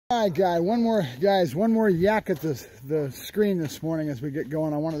All right, guys, one more yak at the screen this morning as we get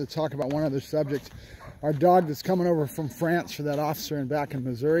going. I wanted to talk about one other subject. Our dog that's coming over from France for that officer and back in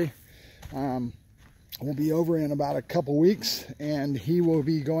Missouri will be over in about a couple weeks, and he will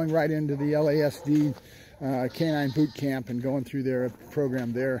be going right into the LASD canine boot camp and going through their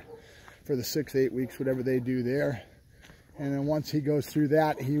program there for the 6 to 8 weeks, whatever they do there. And then once he goes through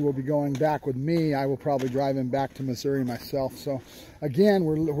that, he will be going back with me. I will probably drive him back to Missouri myself. So again,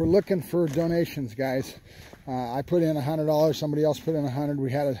 we're looking for donations, guys. I put in $100. Somebody else put in $100. We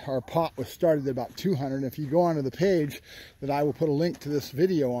had our pot was started at about $200. If you go onto the page that I will put a link to this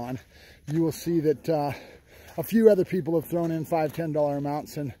video on, you will see that a few other people have thrown in $5, $10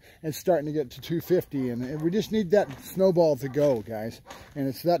 amounts, and it's starting to get to $250, and we just need that snowball to go, guys. And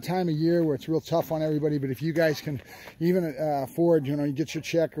it's that time of year where it's real tough on everybody, but if you guys can even afford, you know, you get your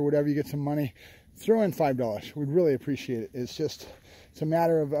check or whatever, you get some money, throw in $5. We'd really appreciate it. It's a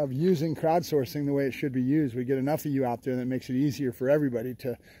matter of using crowdsourcing the way it should be used. We get enough of you out there that makes it easier for everybody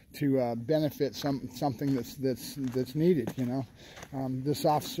to benefit something that's needed, you know. This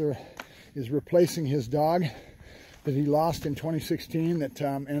officer is replacing his dog that he lost in 2016 that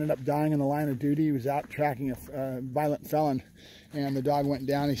ended up dying in the line of duty. He was out tracking a violent felon, and the dog went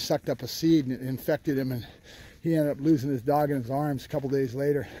down. He sucked up a seed and it infected him, and he ended up losing his dog in his arms a couple days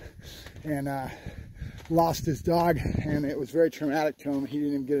later, and lost his dog, and it was very traumatic to him. He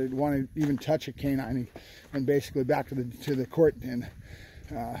didn't even want to even touch a canine, and basically back to the court and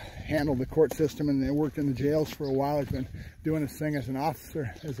handled the court system, and they worked in the jails for a while. He's been doing his thing as an officer,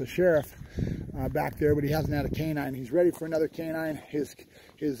 as a sheriff back there, but he hasn't had a canine. He's ready for another canine. His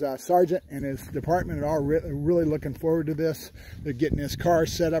sergeant and his department are all really looking forward to this. They're getting his car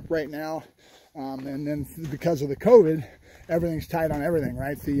set up right now, and then because of the COVID, everything's tight on everything,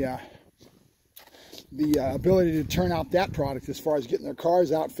 right? The ability to turn out that product as far as getting their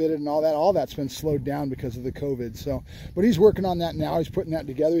cars outfitted and all that's been slowed down because of the COVID. So, but he's working on that now. He's putting that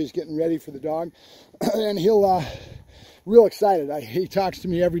together. He's getting ready for the dog, and he'll real excited. He talks to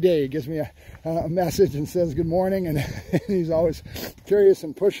me every day. He gives me a message and says good morning, and he's always curious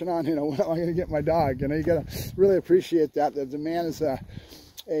and pushing on, you know, when am I going to get my dog? You know, you got to really appreciate that the man is a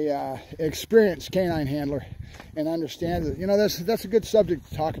experienced canine handler and understands it. You know, that's a good subject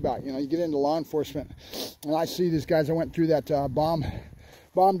to talk about. You know, you get into law enforcement, and I see these guys. I went through that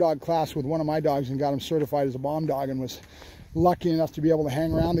bomb dog class with one of my dogs and got him certified as a bomb dog, and was lucky enough to be able to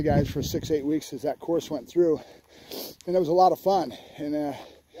hang around the guys for 6 to 8 weeks as that course went through, and it was a lot of fun. And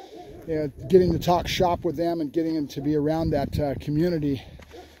you know, getting to talk shop with them and getting them to be around that community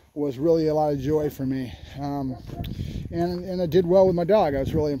was really a lot of joy for me. And I did well with my dog. I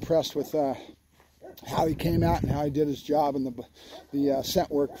was really impressed with how he came out and how he did his job and the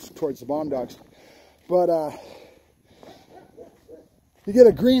scent work towards the bomb dogs. But you get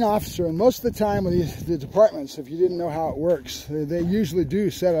a green officer, and most of the time with the departments, if you didn't know how it works, they usually do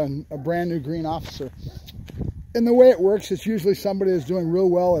set a brand new green officer. And the way it works, it's usually somebody that's doing real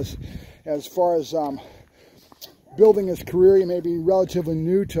well as far as building his career. He may be relatively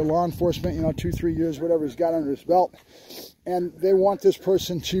new to law enforcement, you know, 2 to 3 years, whatever he's got under his belt, and they want this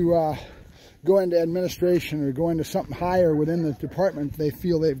person to go into administration or go into something higher within the department. They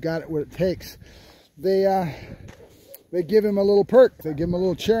feel they've got what it takes. They give him a little perk. They give him a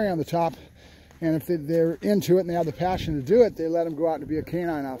little cherry on the top, and if they're into it and they have the passion to do it, they let him go out and be a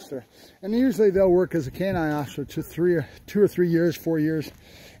canine officer. And usually they'll work as a canine officer to 2 or 3 years, 4 years,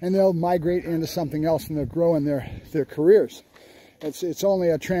 and they'll migrate into something else, and they'll grow in their careers. It's only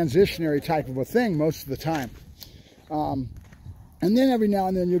a transitionary type of a thing most of the time. And then every now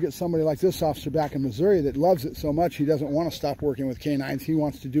and then you'll get somebody like this officer back in Missouri that loves it so much he doesn't want to stop working with canines. He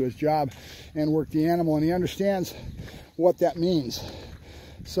wants to do his job and work the animal, and he understands what that means.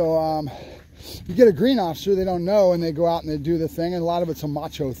 So you get a green officer, they don't know, and they go out and they do the thing, and a lot of it's a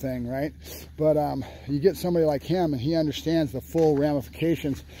macho thing, right? But you get somebody like him, and he understands the full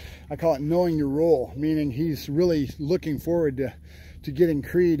ramifications. I call it knowing your role, meaning he's really looking forward to getting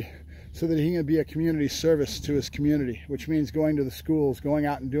Creed so that he can be a community service to his community, which means going to the schools, going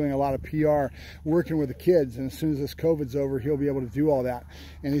out and doing a lot of PR, working with the kids. And as soon as this COVID's over, he'll be able to do all that.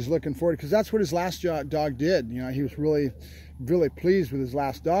 And he's looking forward, because that's what his last dog did. You know, he was really, really pleased with his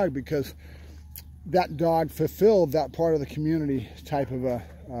last dog, because that dog fulfilled that part of the community type of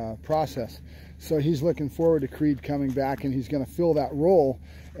a process. So he's looking forward to Creed coming back, and he's going to fill that role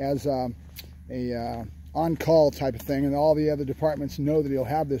as a on-call type of thing, and all the other departments know that he'll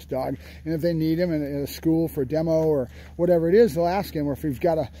have this dog, and if they need him in a school for a demo or whatever it is, they'll ask him, or if he's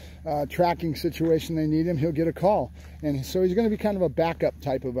got a tracking situation they need him, he'll get a call. And so he's going to be kind of a backup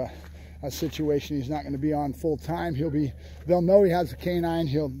type of a situation. He's not going to be on full time. They'll know he has a canine.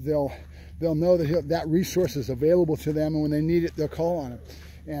 They'll know that that resource is available to them, and when they need it, they'll call on him.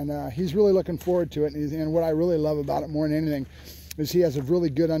 And he's really looking forward to it. And what I really love about it more than anything is he has a really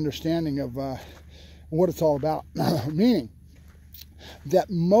good understanding of what it's all about. Meaning that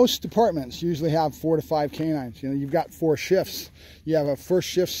most departments usually have 4 to 5 canines. You know, you've got 4 shifts. You have a first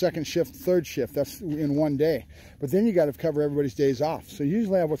shift, second shift, third shift. That's in one day. But then you got to cover everybody's days off. So you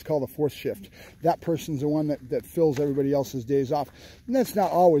usually have what's called a 4th shift. That person's the one that fills everybody else's days off. And that's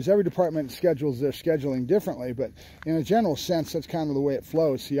not always. Every department schedules their scheduling differently, but in a general sense, that's kind of the way it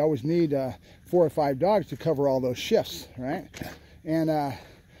flows. So you always need 4 or 5 dogs to cover all those shifts, right? And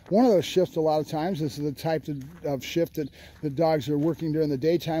one of those shifts, a lot of times, is the type of shift that the dogs are working during the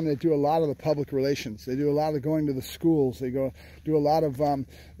daytime. They do a lot of the public relations. They do a lot of going to the schools. They do a lot of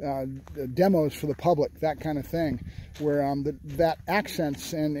demos for the public, that kind of thing, where that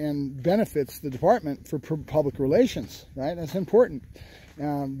accents and benefits the department for public relations, right? That's important.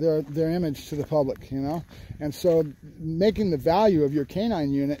 Their image to the public, you know. And so making the value of your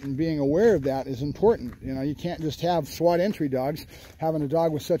canine unit and being aware of that is important. You know, you can't just have SWAT entry dogs. Having a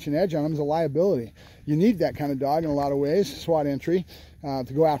dog with such an edge on them is a liability. You need that kind of dog in a lot of ways, SWAT entry,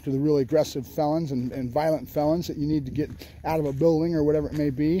 to go after the really aggressive felons and violent felons that you need to get out of a building or whatever it may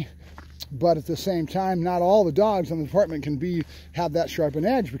be. But at the same time, not all the dogs in the department can have that sharp an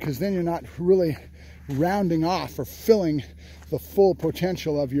edge, because then you're not really rounding off or filling the full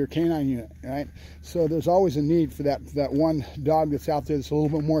potential of your canine unit, right? So there's always a need for that one dog that's out there that's a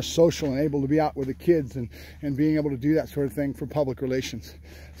little bit more social and able to be out with the kids and being able to do that sort of thing for public relations.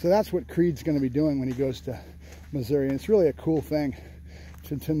 So that's what Creed's going to be doing when he goes to Missouri, and it's really a cool thing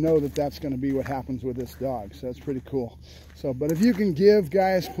to know that that's going to be what happens with this dog. So that's pretty cool. So, but if you can give,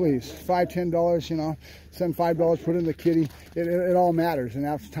 guys, please, $5, $10, you know, send $5, put it in the kitty. It all matters. And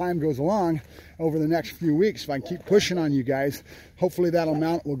as time goes along, over the next few weeks, if I keep pushing on you guys, hopefully that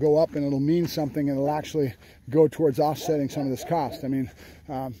amount will go up and it'll mean something, and it'll actually go towards offsetting some of this cost. I mean,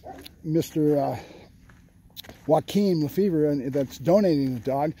 Mr. Joaquin Lefevre, that's donating the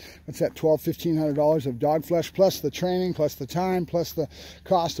dog, what's that, $1,200–1,500 of dog flesh, plus the training, plus the time, plus the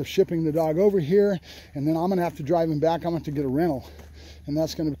cost of shipping the dog over here, and then I'm going to have to drive him back. I'm going to have to get a rental, and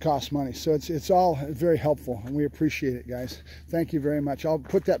that's going to cost money. So it's all very helpful, and we appreciate it, guys. Thank you very much. I'll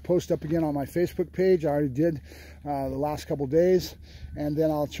put that post up again on my Facebook page. I already did the last couple days, and then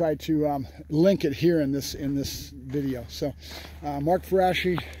I'll try to link it here in this video. So Mark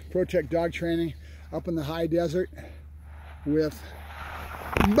Ferrasci, ProTech Dog Training, up in the high desert with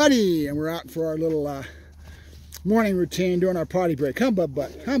Buddy, and we're out for our little morning routine, doing our potty break. Come,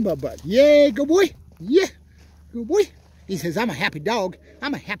 Bud. Come, Bud. Yeah, good boy. Yeah, good boy. He says, I'm a happy dog.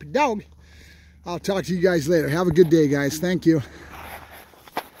 I'm a happy dog. I'll talk to you guys later. Have a good day, guys. Thank you.